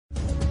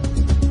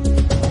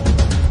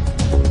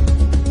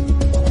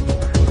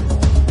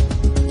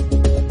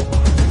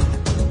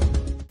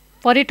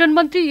पर्यटन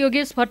मन्त्री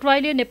योगेश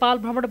भट्टराईले नेपाल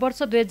भ्रमण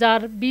वर्ष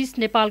 2020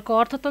 नेपालको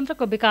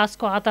अर्थतन्त्रको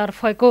विकासको आधार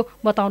भएको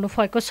बताउनु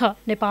भएको छ।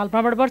 नेपाल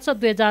भ्रमण वर्ष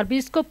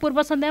 2020 को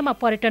पूर्व सन्ध्यामा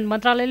पर्यटन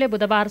मन्त्रालयले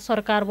बुधबार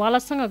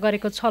सरकारवालासँग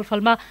गरेको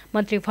छलफलमा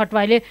मन्त्री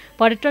भट्टराईले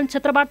पर्यटन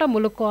क्षेत्रबाट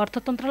मुलुकको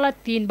अर्थतन्त्रलाई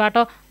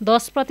 3बाट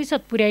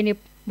 10% पुर्याइने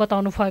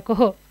बताउनु भएको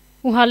हो।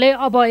 उहाँले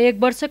अब 1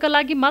 वर्षका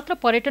लागि मात्र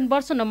पर्यटन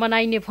वर्ष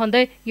नमनाइने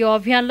भन्दै यो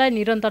अभियानलाई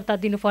निरन्तरता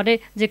दिनुपर्ने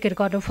जिकिर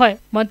गर्नुभयो।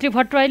 मन्त्री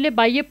भट्टराईले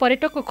बाह्य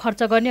पर्यटकको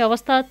खर्च गर्ने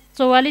अवस्था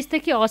 44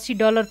 देखि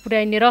 $80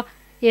 पुर्याइने र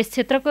यस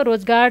क्षेत्रको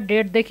रोजगार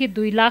 1.5 देखि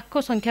 2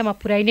 लाखको संख्यामा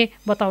पुर्याइने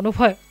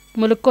बताउनुभयो।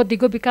 मुलुकको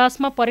दिगो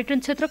विकासमा पर्यटन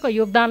क्षेत्रको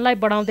योगदानलाई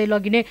बढाउँदै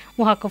लगिने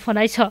उहाँको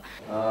भनाइ छ।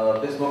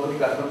 देशमा पनि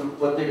काठमाडौँ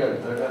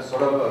उपत्यकाभित्रका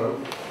सडकहरू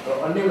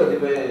र अन्य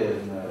कतिपय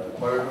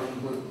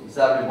पर्यटनको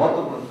हिसाबले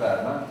महत्त्वपूर्ण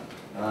कुराहरूमा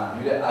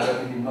हामीले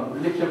आगामी दिनमा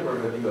उल्लेख्य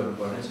प्रगति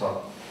गर्नुपर्ने छ।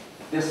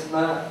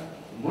 त्यसमा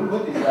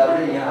मूलभूत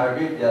हिसाबले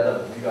यहाँहरूकै ज्यादा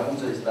भूमिका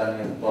हुन्छ,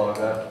 स्थानीय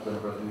तहका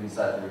जनप्रतिनिधि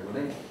साथीहरूको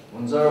नै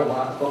हुन्छ।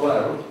 उहाँ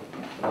तपाईँहरू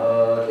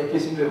एक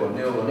किसिमले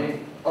भन्ने हो भने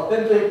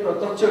अत्यन्तै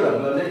प्रत्यक्ष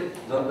ढङ्गले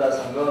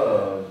जनतासँग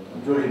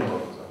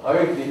जोडिनुभएको छ।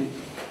 हरेक दिन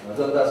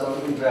जनतासँग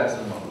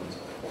इन्टरेक्सनमा हुनुहुन्छ।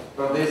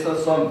 प्रदेश र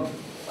सङ्घ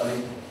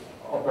अलिक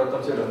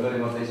अप्रत्यक्ष ढङ्गले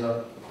मात्रै छ,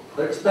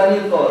 तर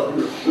स्थानीय तह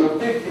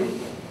प्रत्येक दिन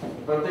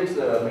प्रत्येक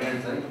मिनट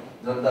चाहिँ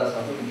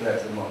जनतासँग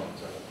इन्टरेक्सनमा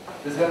हुन्छ।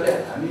 त्यसकारणले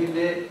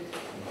हामीले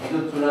हिजो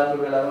चुनावको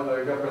बेलामा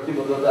गरेका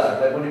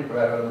प्रतिबद्धताहरूलाई पनि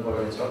पुरा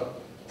गर्नुपर्नेछ।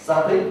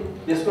 साथै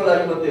त्यसको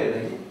लागि मात्रै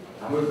होइन कि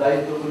हाम्रो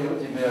दायित्व पनि हो,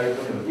 जिम्मेवारी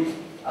पनि हो कि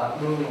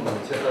आफ्नो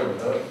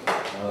क्षेत्रभित्र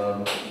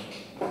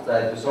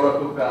चाहे त्यो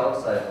सडकको कुरा होस्,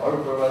 चाहे अरू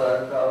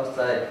पूर्वाधारको कुरा होस्,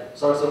 चाहे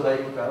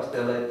सरसफाइको कुरा होस्,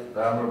 त्यसलाई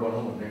राम्रो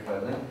बनाउँ भन्ने कुरा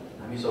चाहिँ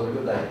हामी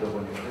सबैको दायित्व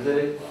पनि हो।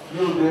 त्यसैले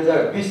यो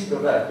 2020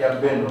 एउटा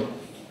क्याम्पेन हो।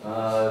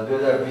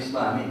 2020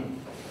 मा हामी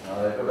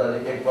एउटा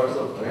 1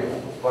 वर्षभरि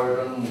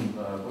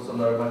पर्यटनको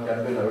सन्दर्भमा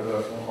क्याम्पेनहरू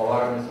गर्छौँ,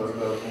 अवेरनेसहरू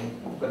गर्छौँ,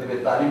 कतिपय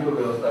तालिमको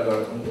व्यवस्था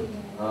गर्छौँ।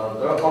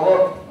 तर अब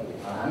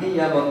हामी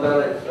यहाँ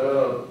मन्त्रालयभित्र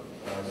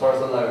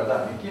सरसल्लाह गर्दा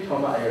हामी के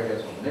ठाउँमा आइरहेका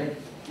छौँ भने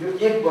यो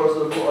 1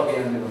 वर्षको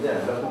अभियानले मात्रै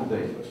हामीलाई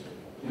पुग्दैन।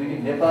 किनकि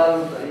नेपाल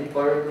चाहिँ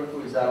पर्यटनको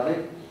हिसाबले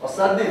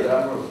असाध्यै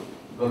राम्रो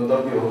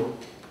गन्तव्य हो,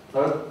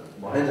 तर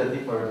भने जति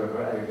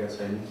पर्यटकहरू आइरहेका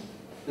छैन।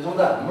 त्यसो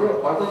हुँदा हाम्रो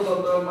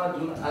अर्थतन्त्रमा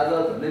जुन आज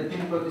झन्डै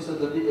 3%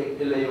 जति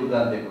यसले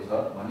योगदान दिएको छ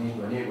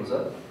भनिएको छ,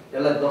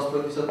 यसलाई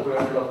 10%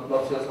 पुर्याउने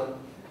लक्ष्य छ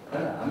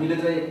हैन। हामीले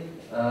चाहिँ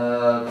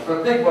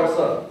प्रत्येक वर्ष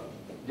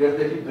 1.5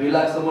 देखि 2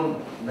 लाखसम्म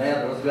नयाँ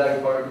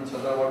रोजगारी पर्यटन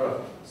क्षेत्रबाट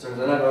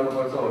सृजना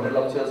गर्नुपर्छ भन्ने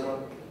लक्ष्य छ।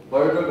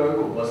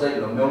 पर्यटकहरूको बसाइ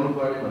लम्ब्याउनु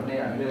पर्ने भन्ने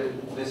हामीले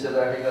उद्देश्य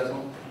राखेका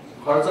छौँ।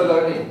 खर्च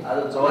गर्ने आज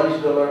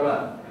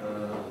 $44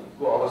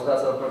 को अवस्था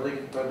छ,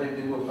 प्रत्येक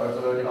दिनको खर्च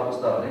गर्ने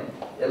अवस्था भने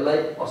यसलाई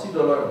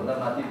 $80 भन्दा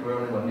माथि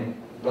पुर्याउने भन्ने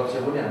लक्ष्य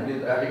पनि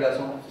हामीले राखेका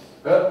छौँ।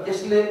 र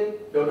यसले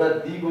एउटा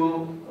दिगो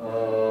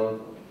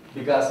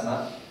विकासमा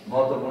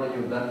महत्त्वपूर्ण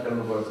योगदान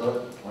खेल्नुपर्छ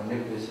भन्ने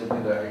उद्देश्य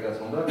पनि राखेका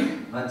छौँ र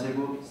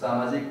मान्छेको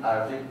सामाजिक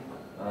आर्थिक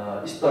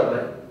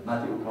स्तरलाई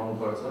माथि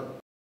उठाउनुपर्छ।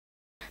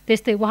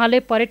 त्यस्तै उहाँले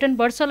पर्यटन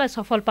वर्षलाई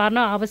सफल पार्न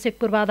आवश्यक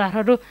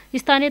पूर्वाधारहरू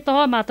स्थानीय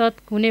तह मातहत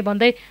हुने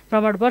भन्दै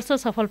भ्रमण वर्ष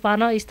सफल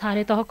पार्न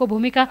स्थानीय तहको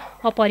भूमिका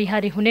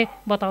अपरिहार्य हुने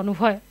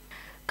बताउनुभयो।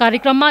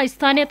 कार्यक्रममा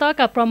स्थानीय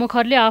तहका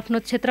प्रमुखहरूले आफ्नो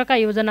क्षेत्रका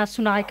योजना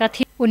सुनाएका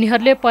थिए।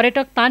 उनीहरूले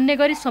पर्यटक तान्ने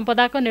गरी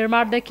सम्पदाको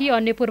निर्माणदेखि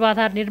अन्य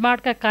पूर्वाधार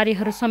निर्माणका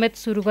कार्यहरू समेत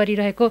सुरु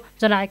गरिरहेको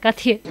जनाएका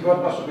थिए।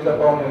 जीवनमा सुविधा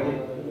पाउने हो कि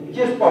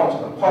के पाउँछ,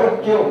 फरक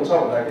के हुन्छ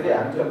भन्दाखेरि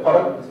हामीले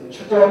फरक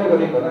छुट्याउने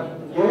गरेको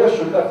होइन। यो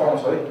सुविधा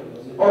पाउँछ है,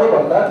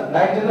 अरूभन्दा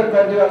 19 र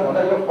 21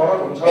 भन्दा यो फरक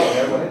हुन्छ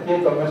भनेर भने त्यही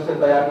डकुमेन्ट्सले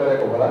तयार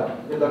गरेको होला।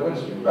 यो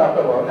डकुमेन्ट्स प्राप्त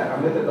भयो भने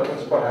हामीले त्यो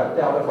डकुमेन्ट्स पठाएर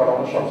त्यहाँबाट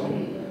पठाउन सक्छौँ।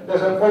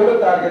 त्यसैले पहिलो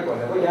टार्गेट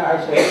भनेको यहाँ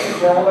आइसकेपछि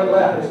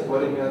त्यहाँलाई हामीले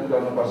भोलि मिहिनेत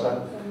गर्नुपर्छ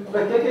र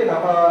के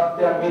ठाउँमा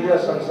त्यहाँ मिडिया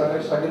सँगसँगै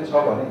सकिन्छ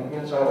भने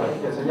मिल्छ भने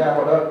के छ,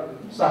 यहाँबाट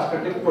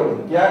सांस्कृतिक पनि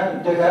यहाँ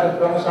देखाएर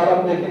कर्मशाला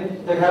पनि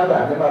देखाएर त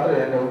हामीले मात्र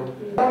हेर्ने हो।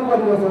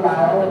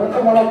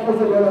 मलाई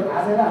कसो गर्न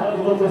थाहा छैन,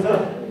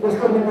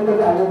 त्यसको निमित्त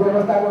चाहिँ हामीले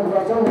व्यवस्थापन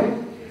गर्छौँ नि।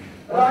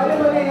 र अहिले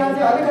मैले यहाँ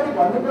चाहिँ अलिकति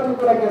भन्नुपर्ने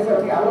कुरा के छ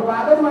भने हाम्रो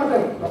बादलमा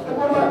चाहिँ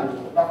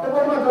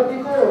भक्तपुरमा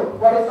जतिको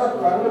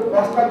पर्यटकहरू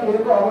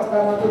बस्दाखेरिको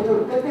अवस्थामा चाहिँ त्यो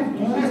त्यति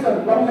ड्युरेसन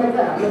लम्बाइ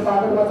चाहिँ हाम्रो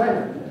बादलमा छैन।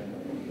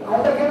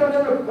 आउँदाखेरि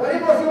उनीहरू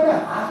गरिबस्यो भने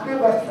हाफ डे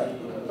बस्छ।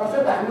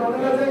 तसर्थ हामीले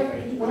उनीहरूलाई चाहिँ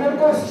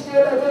उनीहरूको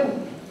स्टेलाई चाहिँ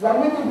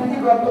जमिनी विधि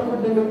गर्नको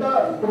निमित्त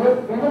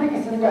विभिन्न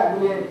किसिमका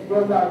हामीले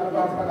योजनाहरू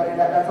रचना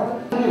गरिरहेका छौँ।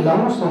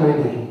 लामो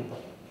समयदेखि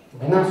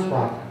बिना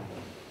स्वार्थ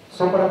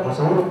सम्पदा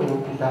बचाउनको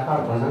निम्ति व्यापार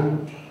भजन,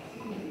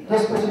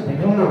 त्यसपछि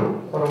विभिन्न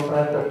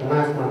परम्परागत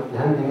नाचमा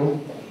ध्यान दिनु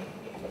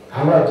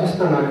हाम्रा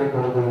ज्येष्ठ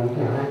नागरिकहरूको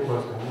निम्ति हरेक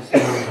वर्ष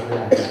सेवा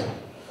गरिरहेका छौँ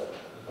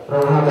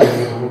र उहाँलाई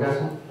हामीले भूमिका छ।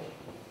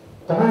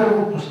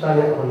 तपाईँहरूको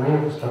पुस्ताले अब नयाँ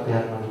पुस्ता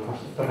तयार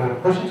गर्नुपर्छ। तपाईँहरू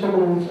प्रशिक्षण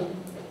हुनुहुन्छ,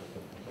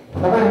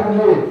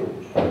 तपाईँहरूले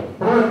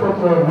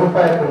प्रमाणपत्र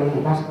नपाए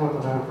पनि वास्तवमा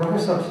तपाईँहरू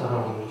प्रोफेसर सर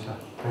हुनुहुन्छ।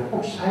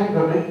 उत्साहित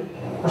गर्ने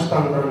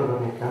पुस्तान्तरण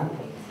गर्ने काम,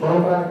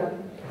 परम्परागत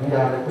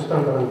विधाहरूलाई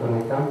पुस्तान्तरण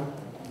गर्ने काम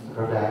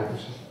गर्दै आएको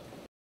छ।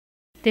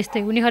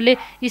 त्यस्तै उनीहरूले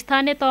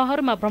स्थानीय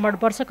तहहरूमा भ्रमण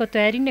वर्षको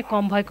तयारी नै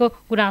कम भएको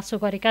गुनासो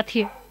गरेका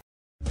थिए।